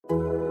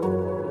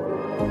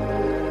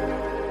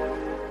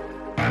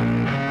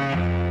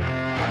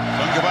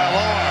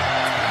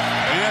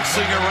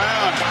bouncing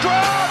around.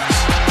 Dropped!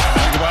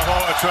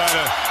 Tagovailoa trying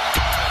to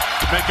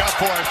make up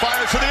for it.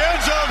 Fires for the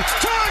end zone.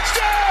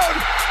 Touchdown!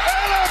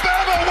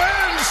 Alabama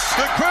wins!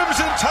 The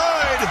Crimson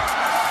Tide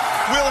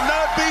will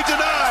not be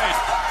denied.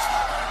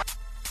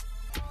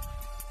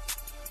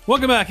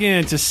 Welcome back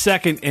in to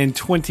 2nd and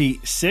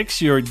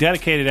 26, your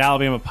dedicated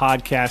Alabama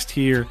podcast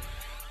here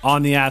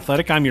on The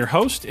Athletic. I'm your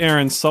host,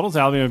 Aaron Suttles,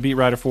 Alabama beat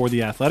writer for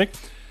The Athletic.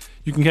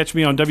 You can catch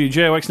me on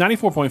WJOX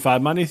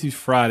 94.5 Monday through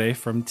Friday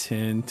from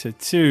 10 to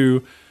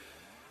 2.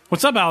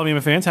 What's up,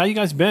 Alabama fans? How you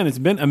guys been? It's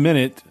been a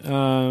minute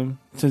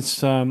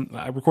since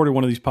I recorded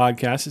one of these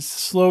podcasts. It's a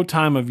slow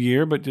time of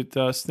year, but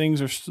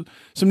things are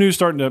some news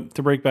starting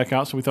to break back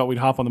out, so we thought we'd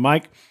hop on the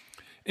mic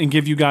and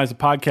give you guys a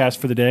podcast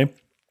for the day.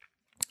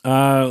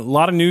 A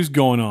lot of news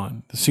going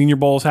on. The Senior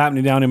Bowl is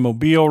happening down in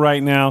Mobile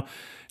right now.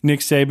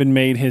 Nick Saban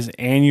made his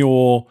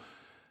annual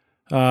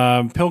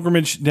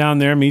pilgrimage down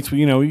there. Meets,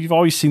 you've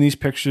always seen these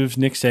pictures of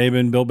Nick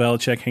Saban, Bill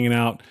Belichick hanging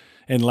out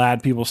in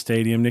Lad People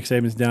Stadium. Nick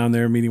Saban's down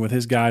there meeting with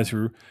his guys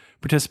who are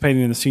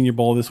participating in the Senior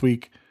Bowl this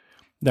week.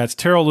 That's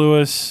Terrell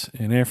Lewis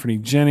and Anthony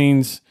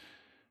Jennings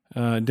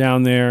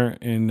down there.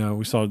 And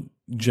we saw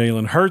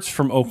Jalen Hurts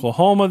from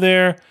Oklahoma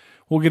there.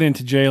 We'll get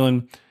into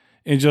Jalen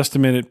in just a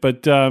minute.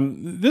 But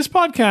this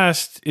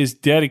podcast is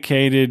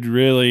dedicated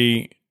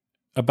really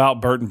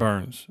about Burton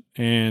Burns.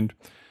 And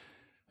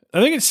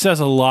I think it says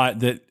a lot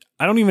that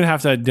I don't even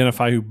have to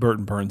identify who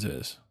Burton Burns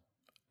is.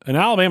 An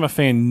Alabama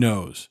fan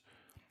knows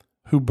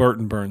who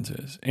Burton Burns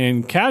is.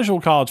 And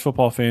casual college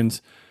football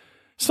fans,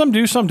 some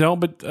do, some don't,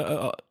 but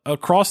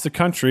across the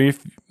country,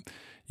 if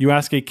you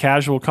ask a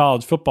casual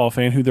college football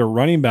fan who their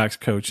running backs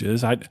coach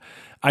is, I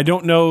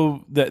don't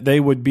know that they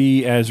would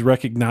be as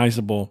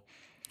recognizable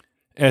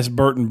as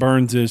Burton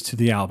Burns is to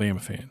the Alabama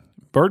fan.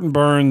 Burton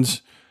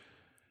Burns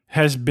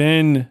has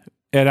been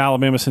at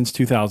Alabama since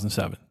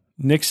 2007.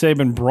 Nick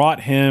Saban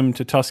brought him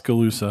to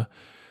Tuscaloosa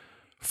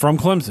from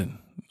Clemson.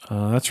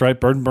 That's right,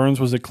 Burton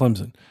Burns was at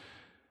Clemson.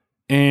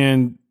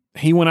 And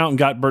he went out and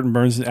got Burton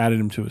Burns and added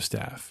him to his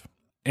staff.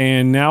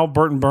 And now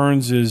Burton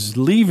Burns is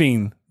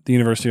leaving the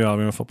University of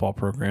Alabama football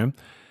program,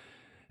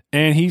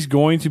 and he's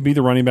going to be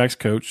the running backs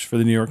coach for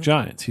the New York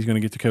Giants. He's going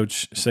to get to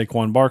coach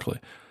Saquon Barkley.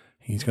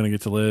 He's going to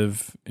get to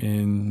live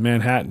in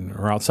Manhattan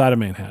or outside of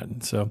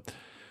Manhattan. So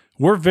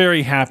we're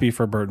very happy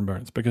for Burton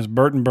Burns because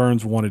Burton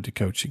Burns wanted to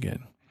coach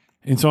again.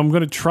 And so I'm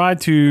going to try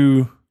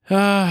to,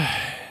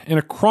 in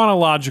a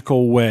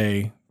chronological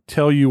way,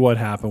 tell you what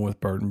happened with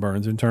Burton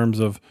Burns in terms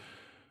of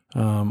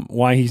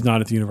why he's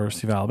not at the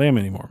University of Alabama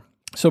anymore.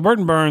 So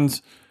Burton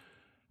Burns,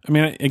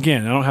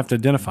 again, I don't have to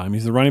identify him.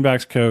 He's the running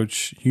backs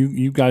coach.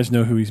 You guys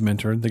know who he's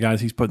mentored, the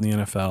guys he's put in the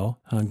NFL.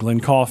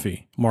 Glenn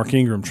Coffey, Mark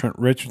Ingram, Trent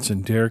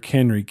Richardson, Derrick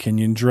Henry,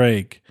 Kenyon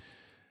Drake,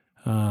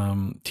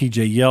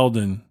 TJ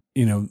Yeldon,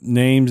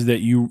 names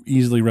that you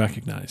easily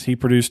recognize. He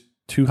produced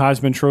 2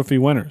 Heisman Trophy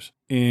winners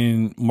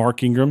in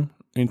Mark Ingram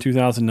in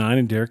 2009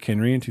 and Derrick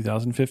Henry in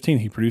 2015.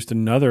 He produced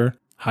another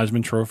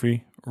Heisman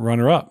Trophy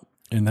runner-up,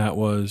 and that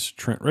was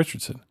Trent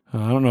Richardson. I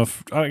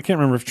can't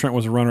remember if Trent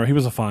was a runner. He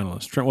was a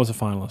finalist. Trent was a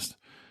finalist.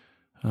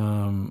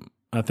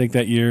 I think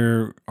that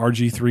year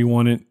RG3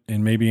 won it,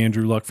 and maybe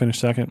Andrew Luck finished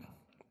second.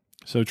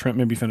 So Trent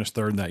maybe finished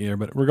third that year,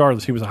 but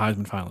regardless, he was a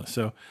Heisman finalist.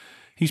 So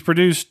he's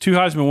produced 2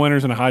 Heisman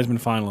winners and a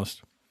Heisman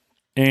finalist.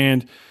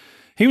 And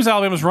he was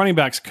Alabama's running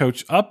backs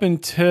coach up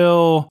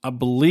until, I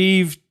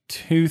believe,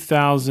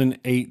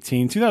 2017,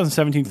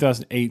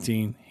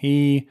 2018.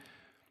 He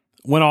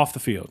went off the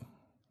field,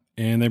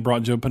 and they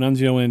brought Joe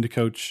Panunzio in to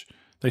coach.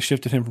 They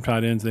shifted him from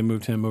tight ends. They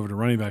moved him over to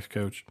running backs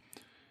coach.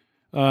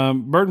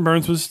 Burton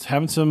Burns was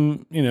having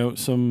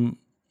some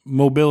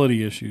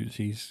mobility issues.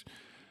 He's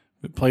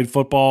played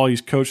football. He's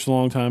coached a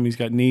long time. He's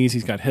got knees.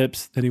 He's got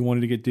hips that he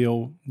wanted to get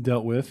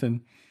dealt with,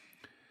 and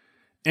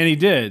he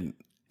did.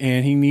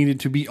 And he needed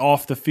to be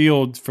off the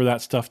field for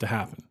that stuff to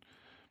happen.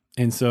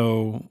 And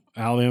so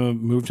Alabama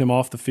moved him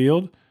off the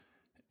field,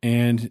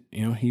 and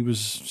he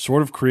was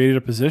sort of created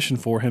a position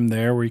for him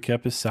there where he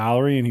kept his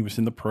salary and he was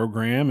in the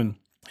program and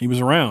he was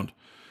around.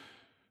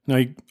 Now,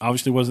 he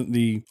obviously wasn't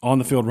the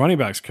on-the-field running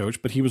backs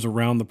coach, but he was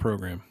around the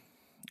program.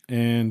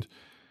 And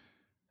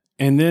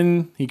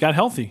then he got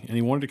healthy, and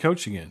he wanted to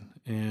coach again.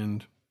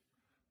 And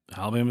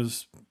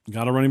Alabama's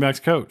got a running backs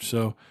coach.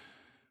 So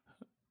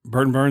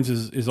Burton Burns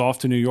is off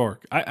to New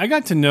York. I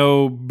got to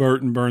know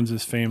Burton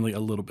Burns' family a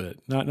little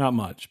bit. Not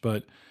much,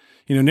 but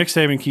Nick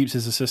Saban keeps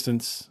his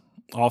assistants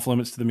off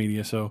limits to the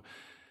media. So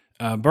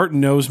Burton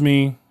knows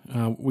me.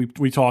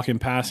 We talk in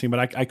passing,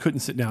 but I couldn't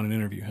sit down and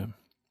interview him.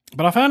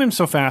 But I found him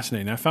so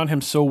fascinating. I found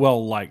him so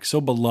well-liked, so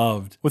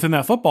beloved within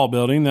that football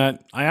building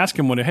that I asked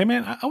him one day, hey,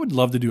 man, I would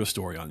love to do a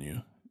story on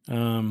you.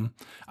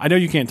 I know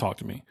you can't talk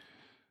to me,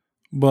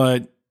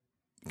 but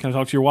can I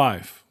talk to your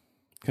wife?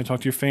 Can I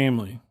talk to your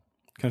family?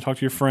 Can I talk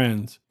to your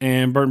friends?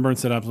 And Burton Burns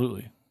said,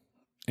 absolutely.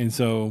 And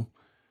so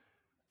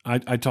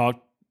I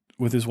talked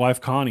with his wife,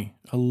 Connie,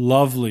 a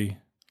lovely,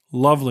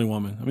 lovely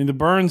woman. The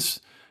Burns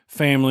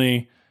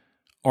family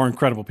are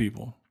incredible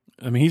people.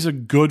 He's a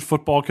good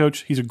football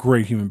coach. He's a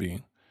great human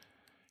being.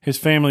 His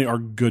family are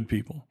good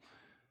people.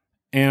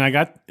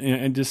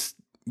 And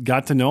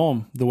got to know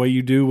them the way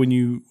you do when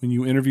you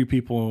interview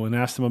people and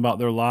ask them about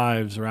their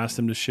lives or ask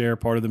them to share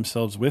part of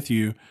themselves with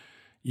you.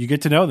 You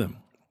get to know them.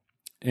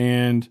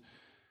 And,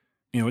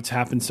 it's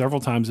happened several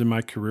times in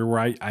my career where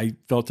I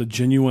felt a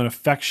genuine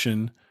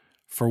affection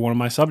for one of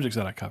my subjects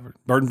that I covered.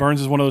 Burton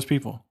Burns is one of those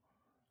people.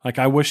 Like,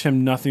 I wish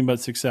him nothing but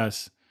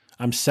success.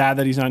 I'm sad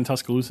that he's not in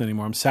Tuscaloosa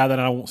anymore. I'm sad that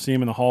I won't see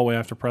him in the hallway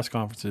after press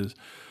conferences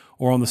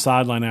or on the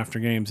sideline after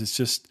games. It's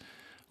just a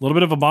little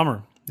bit of a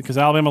bummer because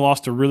Alabama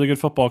lost a really good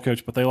football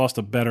coach, but they lost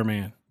a better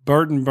man.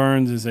 Burton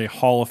Burns is a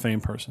Hall of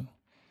Fame person.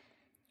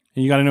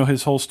 And you got to know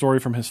his whole story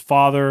from his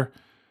father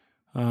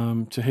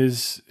to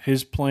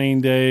his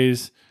playing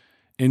days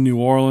in New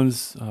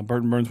Orleans.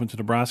 Burton Burns went to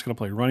Nebraska to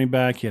play running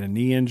back. He had a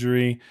knee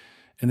injury,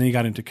 and then he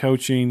got into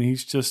coaching.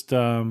 He's just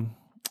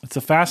it's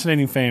a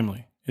fascinating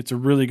family. It's a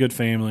really good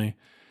family,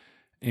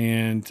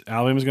 and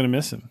Alabama's going to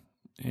miss him.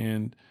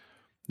 And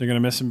they're going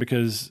to miss him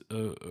because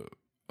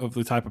of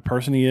the type of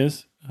person he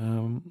is.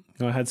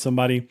 I had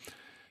somebody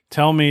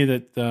tell me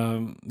that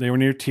they were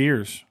near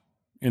tears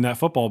in that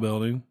football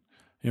building,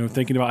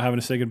 thinking about having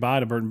to say goodbye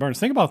to Burton Burns.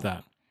 Think about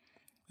that.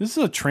 This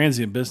is a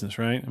transient business,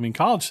 right? I mean,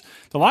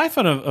 the life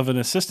of an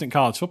assistant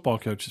college football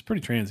coach is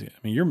pretty transient. I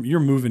mean, you're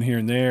moving here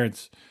and there.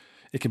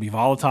 It can be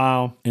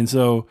volatile. And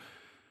so,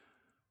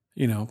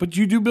 but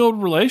you do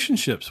build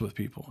relationships with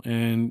people,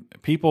 and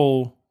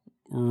people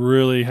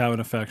really have an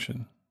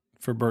affection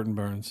for Burton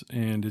Burns,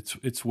 and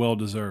it's well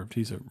deserved.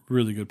 He's a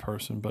really good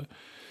person. But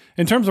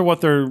in terms of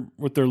what they're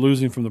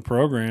losing from the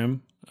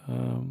program,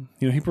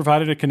 he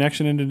provided a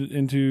connection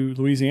into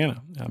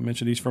Louisiana. I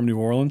mentioned he's from New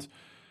Orleans.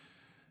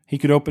 He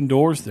could open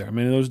doors there. I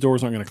mean, those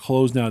doors aren't going to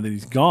close now that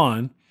he's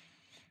gone,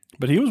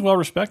 but he was well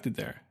respected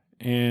there.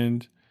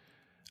 And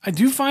I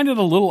do find it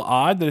a little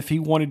odd that if he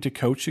wanted to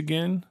coach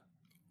again,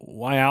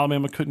 why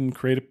Alabama couldn't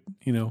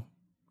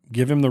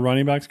give him the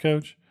running backs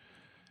coach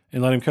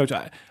and let him coach.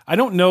 I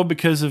don't know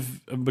because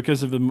of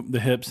the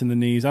hips and the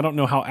knees. I don't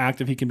know how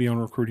active he can be on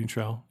a recruiting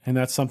trail, and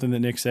that's something that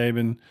Nick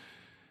Saban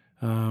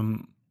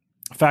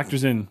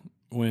factors in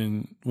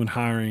when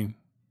hiring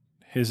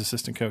his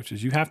assistant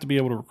coaches. You have to be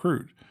able to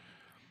recruit.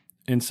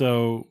 And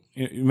so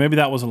maybe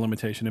that was a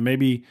limitation. And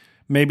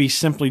maybe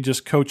simply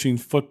just coaching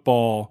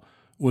football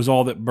was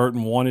all that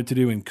Burton wanted to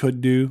do and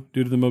could do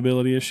due to the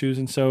mobility issues.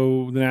 And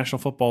so the National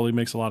Football League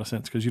makes a lot of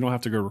sense because you don't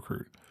have to go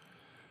recruit.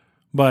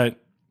 But,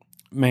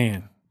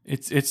 man,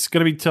 it's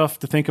going to be tough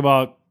to think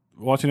about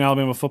watching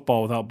Alabama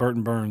football without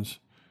Burton Burns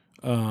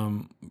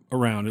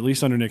around, at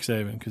least under Nick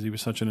Saban, because he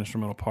was such an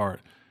instrumental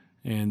part.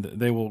 And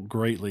they will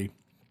greatly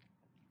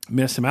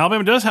miss him.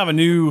 Alabama does have a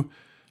new,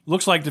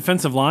 looks like,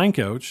 defensive line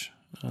coach.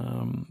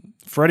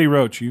 Freddie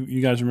Roach,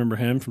 you guys remember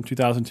him from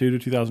 2002 to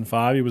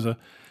 2005. He was a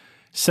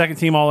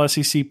second-team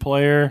All-SEC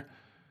player,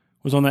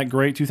 was on that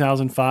great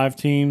 2005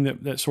 team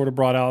that sort of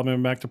brought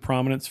Alabama back to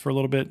prominence for a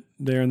little bit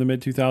there in the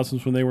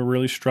mid-2000s when they were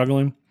really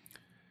struggling.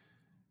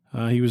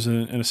 He was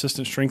an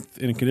assistant strength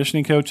and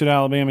conditioning coach at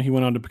Alabama. He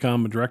went on to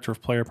become a director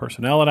of player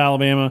personnel at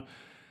Alabama.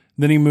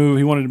 Then he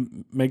wanted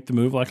to make the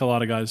move like a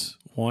lot of guys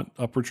want,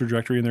 upward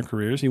trajectory in their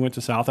careers. He went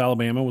to South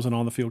Alabama, was an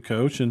on-the-field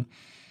coach, and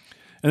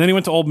then he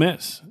went to Ole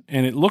Miss.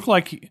 And it looked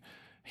like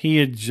he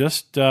had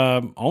just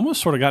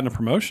almost sort of gotten a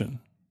promotion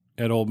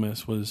at Ole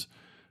Miss, was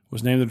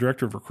named the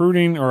director of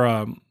recruiting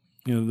or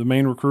the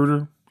main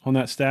recruiter on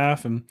that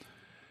staff.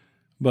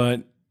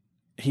 But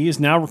he is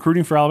now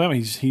recruiting for Alabama.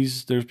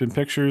 There's been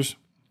pictures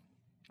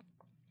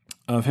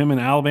of him in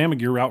Alabama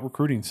gear out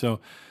recruiting. So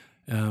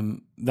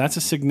that's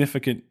a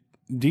significant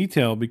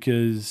detail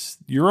because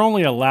you're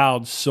only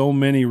allowed so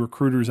many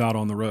recruiters out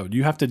on the road.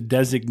 You have to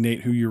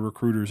designate who your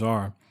recruiters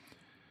are.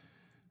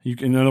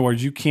 In other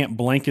words, you can't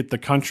blanket the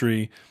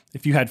country.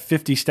 If you had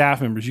 50 staff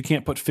members, you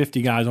can't put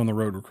 50 guys on the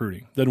road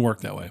recruiting. It doesn't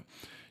work that way.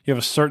 You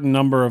have a certain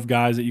number of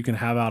guys that you can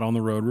have out on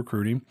the road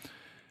recruiting,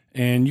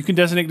 and you can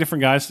designate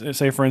different guys.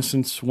 Say, for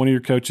instance, one of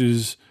your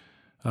coaches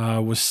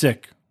was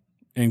sick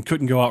and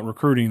couldn't go out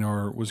recruiting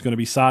or was going to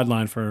be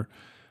sidelined for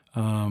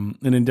an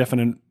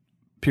indefinite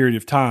period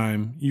of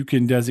time. You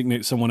can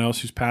designate someone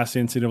else who's passed the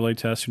NCAA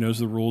test, who knows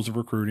the rules of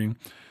recruiting,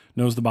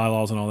 knows the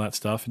bylaws and all that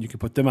stuff, and you can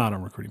put them out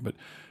on recruiting.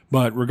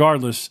 But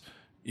regardless,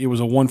 it was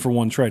a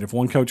one-for-one trade. If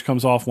one coach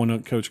comes off,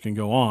 one coach can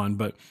go on,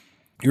 but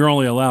you're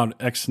only allowed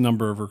X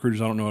number of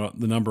recruiters. I don't know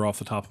the number off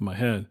the top of my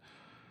head.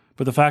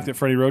 But the fact that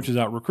Freddie Roach is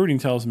out recruiting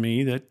tells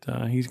me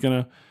that he's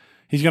gonna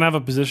have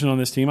a position on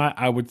this team.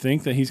 I would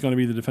think that he's going to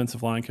be the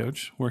defensive line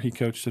coach where he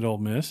coached at Ole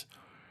Miss.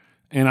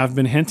 And I've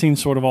been hinting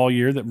sort of all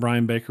year that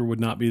Brian Baker would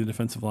not be the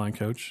defensive line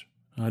coach.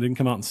 I didn't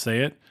come out and say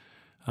it,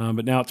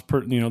 but now it's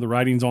the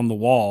writing's on the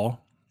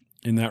wall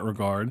in that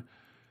regard.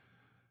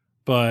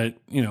 But,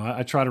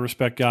 I try to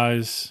respect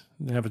guys.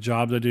 They have a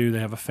job to do. They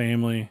have a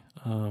family.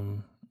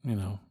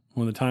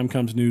 When the time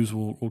comes, news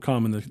will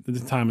come, and the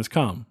time has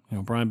come.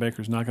 Brian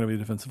Baker's not going to be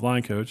the defensive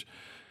line coach.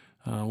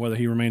 Whether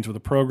he remains with the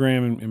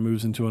program and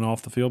moves into an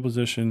off-the-field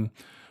position,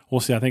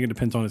 we'll see. I think it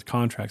depends on his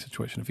contract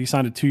situation. If he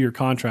signed a 2-year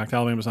contract,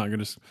 Alabama's not going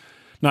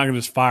to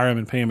just fire him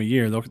and pay him a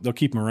year. They'll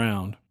keep him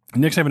around.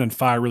 And Nick Saban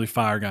doesn't really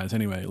fire guys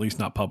anyway, at least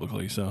not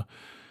publicly. So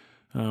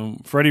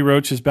Freddie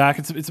Roach is back.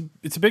 It's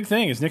a big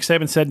thing. As Nick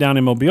Saban said down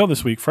in Mobile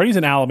this week, Freddie's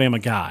an Alabama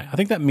guy. I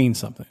think that means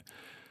something.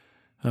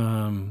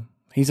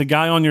 He's a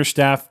guy on your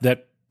staff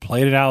that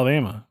played at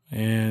Alabama,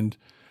 and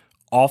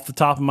off the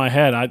top of my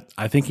head,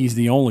 I think he's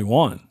the only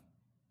one.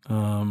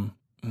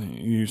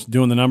 You're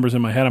doing the numbers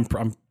in my head.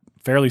 I'm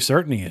fairly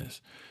certain he is.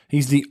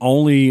 He's the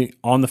only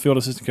on-the-field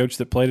assistant coach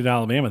that played at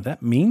Alabama.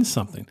 That means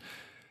something.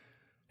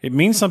 It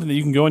means something that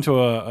you can go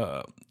into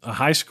a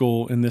high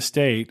school in this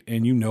state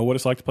and you know what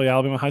it's like to play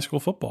Alabama high school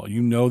football.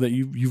 You know that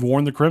you've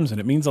worn the crimson.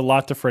 It means a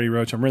lot to Freddie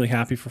Roach. I'm really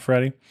happy for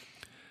Freddie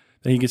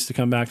that he gets to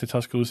come back to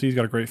Tuscaloosa. He's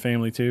got a great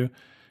family too,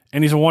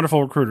 and he's a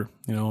wonderful recruiter.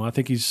 I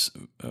think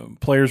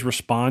players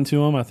respond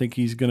to him. I think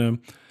he's gonna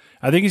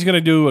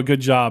do a good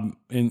job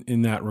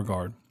in that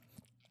regard.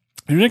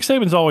 Nick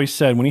Saban's always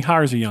said when he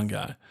hires a young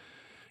guy,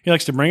 he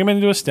likes to bring him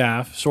into a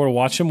staff, sort of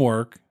watch him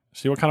work,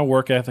 see what kind of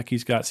work ethic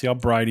he's got, see how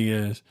bright he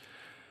is.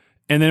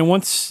 And then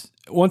once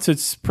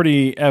it's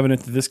pretty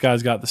evident that this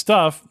guy's got the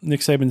stuff, Nick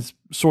Saban's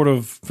sort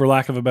of, for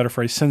lack of a better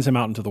phrase, sends him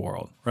out into the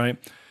world, right?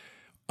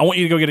 I want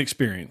you to go get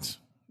experience.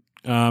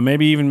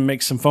 Maybe even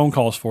make some phone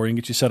calls for you and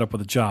get you set up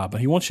with a job.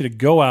 But he wants you to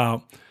go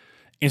out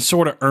and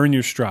sort of earn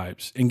your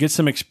stripes and get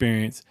some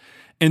experience.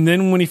 And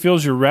then when he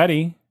feels you're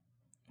ready,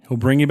 he'll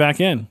bring you back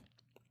in.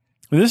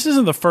 And this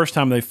isn't the first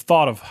time they've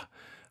thought of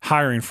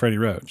hiring Freddie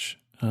Roach.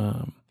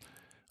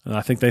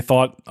 I think they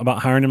thought about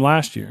hiring him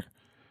last year.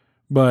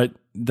 But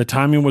the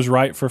timing was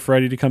right for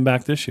Freddie to come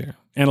back this year.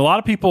 And a lot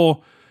of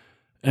people,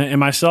 and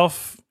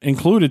myself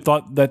included,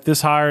 thought that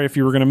this hire, if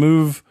you were going to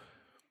move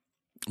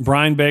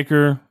Brian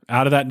Baker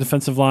out of that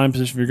defensive line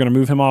position, if you're going to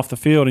move him off the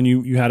field and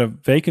you had a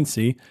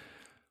vacancy,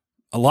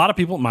 a lot of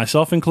people,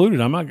 myself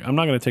included, I'm not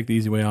going to take the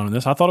easy way out on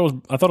this. I thought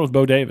it was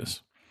Bo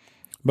Davis.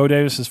 Bo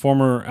Davis, his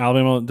former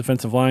Alabama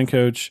defensive line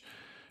coach,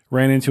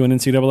 ran into an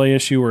NCAA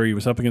issue where he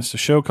was up against a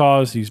show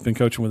cause. He's been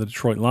coaching with the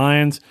Detroit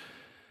Lions.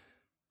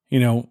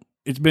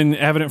 It's been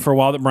evident for a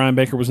while that Brian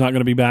Baker was not going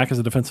to be back as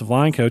a defensive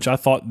line coach. I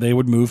thought they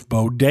would move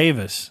Bo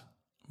Davis.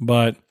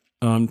 But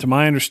to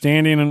my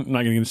understanding, I'm not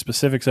going to get into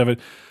specifics of it,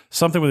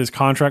 something with his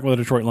contract with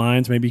the Detroit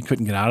Lions, maybe he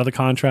couldn't get out of the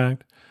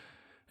contract,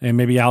 and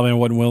maybe Alabama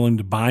wasn't willing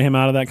to buy him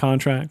out of that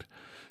contract.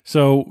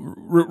 So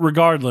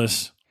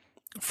regardless,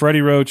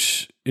 Freddie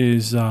Roach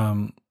is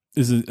a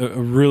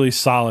really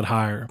solid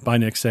hire by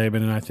Nick Saban,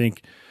 and I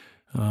think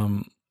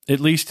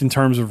at least in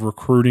terms of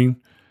recruiting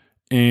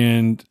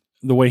and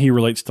the way he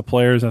relates to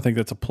players, I think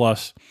that's a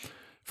plus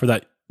for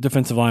that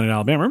defensive line at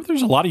Alabama. Remember,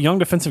 there's a lot of young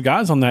defensive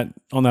guys on that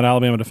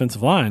Alabama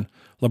defensive line.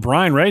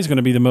 LeBron Ray is going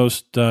to be the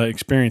most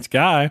experienced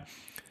guy,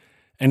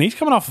 and he's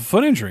coming off a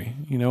foot injury.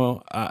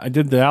 I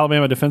did the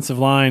Alabama defensive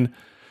line,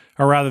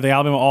 or rather the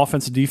Alabama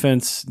offensive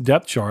defense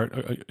depth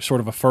chart, sort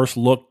of a first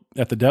look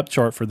at the depth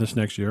chart for this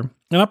next year,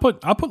 and I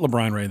put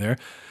LeBron Ray there.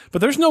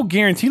 But there's no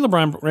guarantee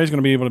LeBron Ray is going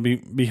to be able to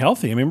be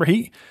healthy. I remember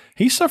he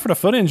suffered a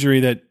foot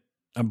injury that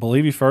I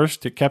believe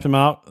it kept him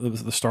out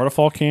at the start of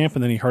fall camp,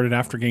 and then he hurt it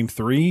after game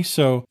 3.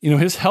 So,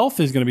 his health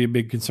is going to be a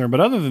big concern. But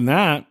other than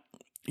that,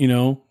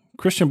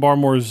 Christian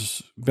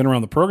Barmore's been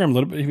around the program a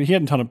little bit. He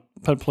hadn't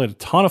played a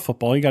ton of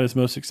football. He got his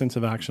most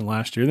extensive action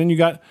last year. Then you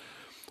got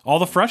all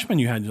the freshmen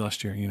you had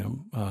last year,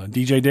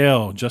 DJ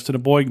Dale,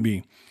 Justin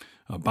Aboigbe,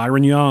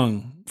 Byron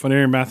Young.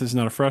 Phonarian Mathis is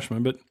not a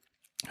freshman, but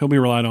he'll be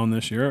relied on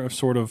this year. A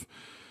sort of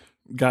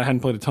guy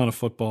hadn't played a ton of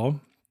football.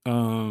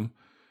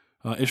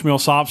 Ishmael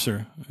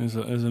Sopser is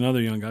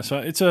another young guy.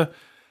 So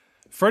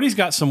Freddie's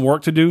got some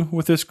work to do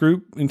with this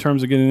group in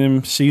terms of getting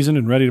them seasoned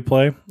and ready to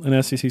play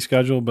an SEC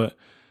schedule. But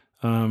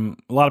a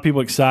lot of people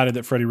excited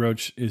that Freddie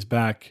Roach is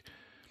back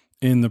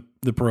in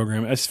the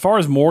program. As far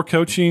as more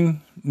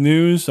coaching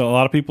news, a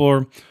lot of people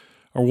are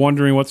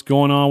wondering what's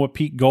going on with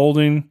Pete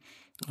Golding.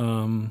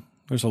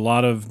 There's a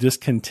lot of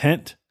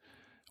discontent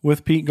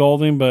with Pete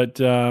Golding, but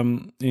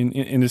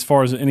in as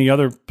far as any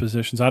other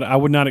positions, I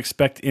would not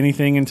expect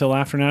anything until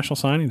after National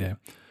Signing Day.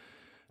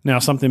 Now,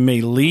 something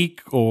may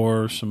leak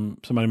or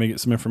somebody may get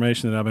some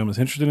information that Alabama's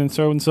interested in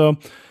so-and-so,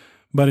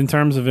 but in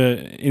terms of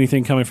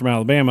anything coming from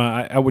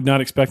Alabama, I would not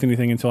expect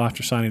anything until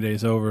after signing day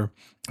is over.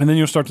 And then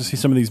you'll start to see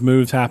some of these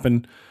moves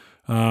happen.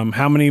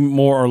 How many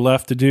more are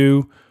left to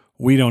do?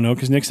 We don't know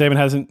because Nick Saban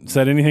hasn't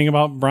said anything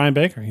about Brian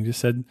Baker. He just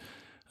said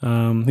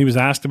he was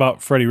asked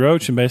about Freddie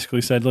Roach and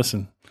basically said,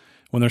 listen,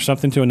 when there's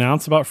something to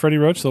announce about Freddie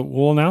Roach,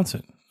 we'll announce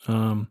it.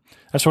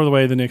 That's sort of the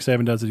way that Nick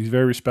Saban does it. He's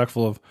very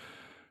respectful of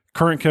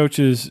current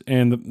coaches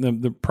and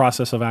the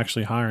process of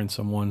actually hiring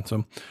someone.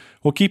 So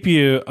we'll keep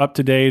you up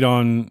to date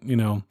on,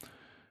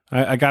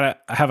 I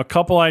have a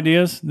couple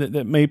ideas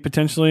that may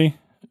potentially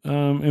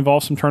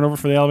involve some turnover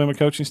for the Alabama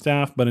coaching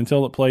staff, but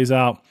until it plays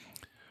out,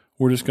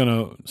 we're just going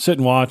to sit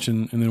and watch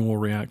and then we'll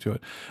react to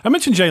it. I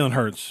mentioned Jalen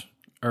Hurts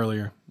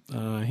earlier.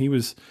 He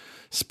was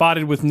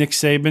spotted with Nick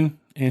Saban,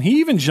 and he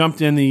even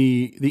jumped in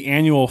the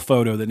annual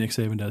photo that Nick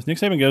Saban does. Nick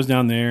Saban goes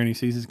down there and he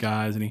sees his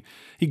guys, and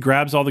he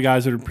grabs all the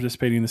guys that are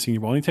participating in the Senior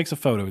Bowl, and he takes a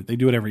photo. They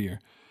do it every year.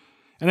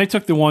 And they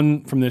took the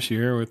one from this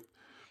year with,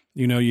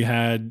 you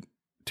had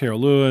Terrell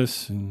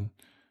Lewis and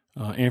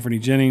Anthony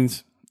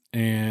Jennings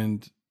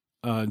and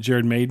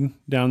Jared Maiden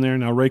down there.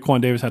 Now,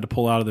 Raekwon Davis had to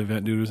pull out of the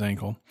event due to his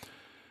ankle.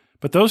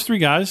 But those three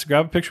guys,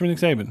 grab a picture with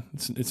Nick Saban.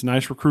 It's a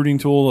nice recruiting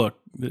tool. Look,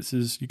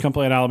 you come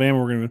play at Alabama.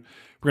 We're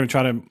gonna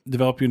try to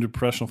develop you into a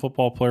professional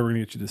football player. We're gonna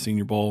get you to the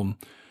Senior Bowl and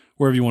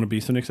wherever you want to be.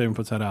 So Nick Saban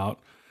puts that out.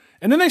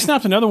 And then they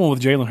snapped another one with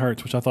Jalen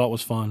Hurts, which I thought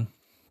was fun.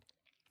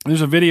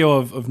 There's a video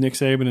of Nick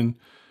Saban and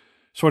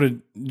sort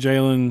of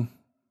Jalen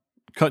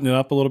cutting it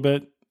up a little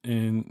bit,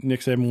 and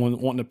Nick Saban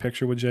wanting a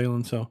picture with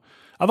Jalen. So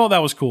I thought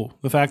that was cool.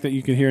 The fact that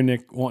you can hear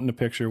Nick wanting a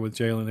picture with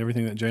Jalen,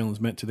 everything that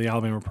Jalen's meant to the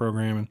Alabama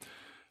program. And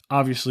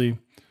obviously,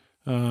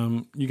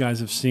 you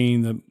guys have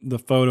seen the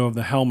photo of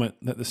the helmet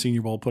that the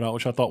Senior Bowl put out,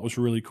 which I thought was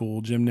really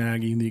cool. Jim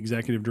Nagy, the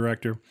executive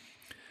director,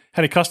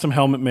 had a custom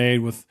helmet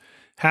made with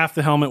half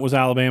the helmet was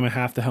Alabama,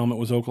 half the helmet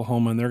was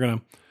Oklahoma, and they're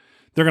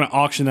gonna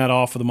auction that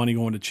off for the money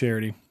going to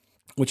charity,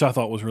 which I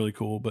thought was really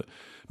cool. But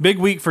big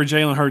week for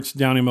Jalen Hurts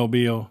down in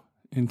Mobile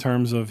in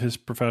terms of his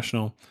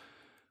professional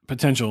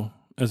potential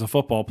as a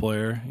football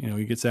player. You know,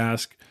 he gets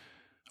asked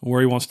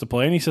where he wants to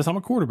play, and he says, "I'm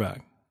a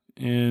quarterback."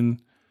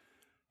 And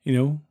you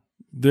know,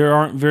 there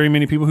aren't very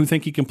many people who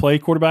think he can play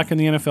quarterback in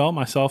the NFL,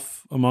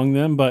 myself among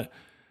them. But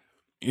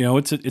you know,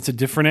 it's a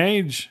different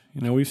age.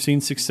 You know, we've seen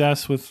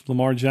success with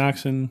Lamar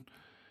Jackson.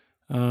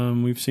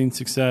 We've seen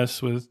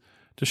success with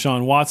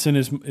Deshaun Watson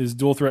as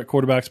dual threat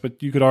quarterbacks,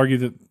 but you could argue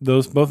that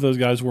both of those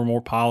guys were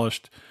more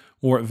polished,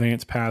 more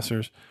advanced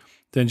passers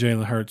than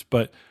Jalen Hurts.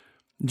 But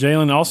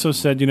Jalen also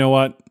said, "You know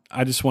what?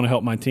 I just want to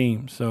help my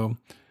team." So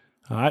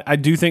I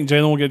do think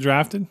Jalen will get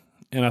drafted,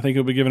 and I think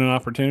he'll be given an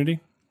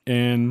opportunity.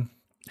 And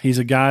he's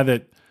a guy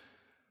that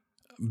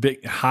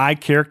big, high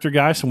character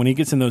guy. So when he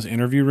gets in those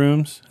interview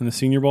rooms in the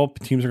Senior Bowl,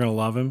 teams are going to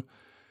love him.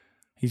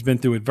 He's been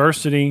through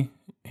adversity.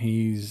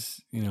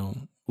 He's,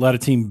 led a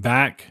team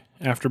back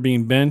after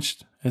being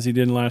benched, as he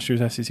did in last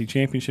year's SEC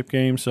championship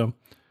game. So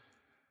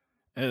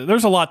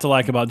there's a lot to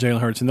like about Jalen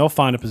Hurts, and they'll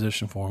find a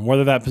position for him.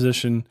 Whether that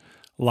position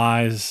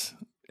lies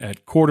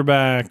at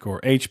quarterback or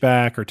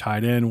H-back or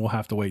tight end, we'll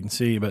have to wait and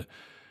see. But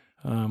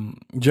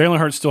Jalen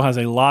Hurts still has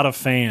a lot of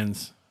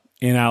fans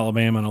in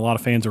Alabama, and a lot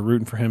of fans are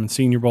rooting for him in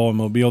Senior Bowl in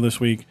Mobile this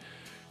week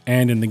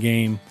and in the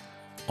game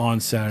on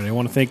Saturday. I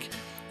want to thank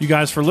you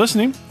guys for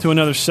listening to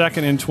another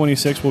 2nd and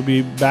 26. We'll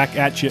be back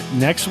at you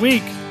next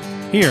week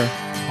here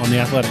on The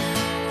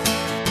Athletic.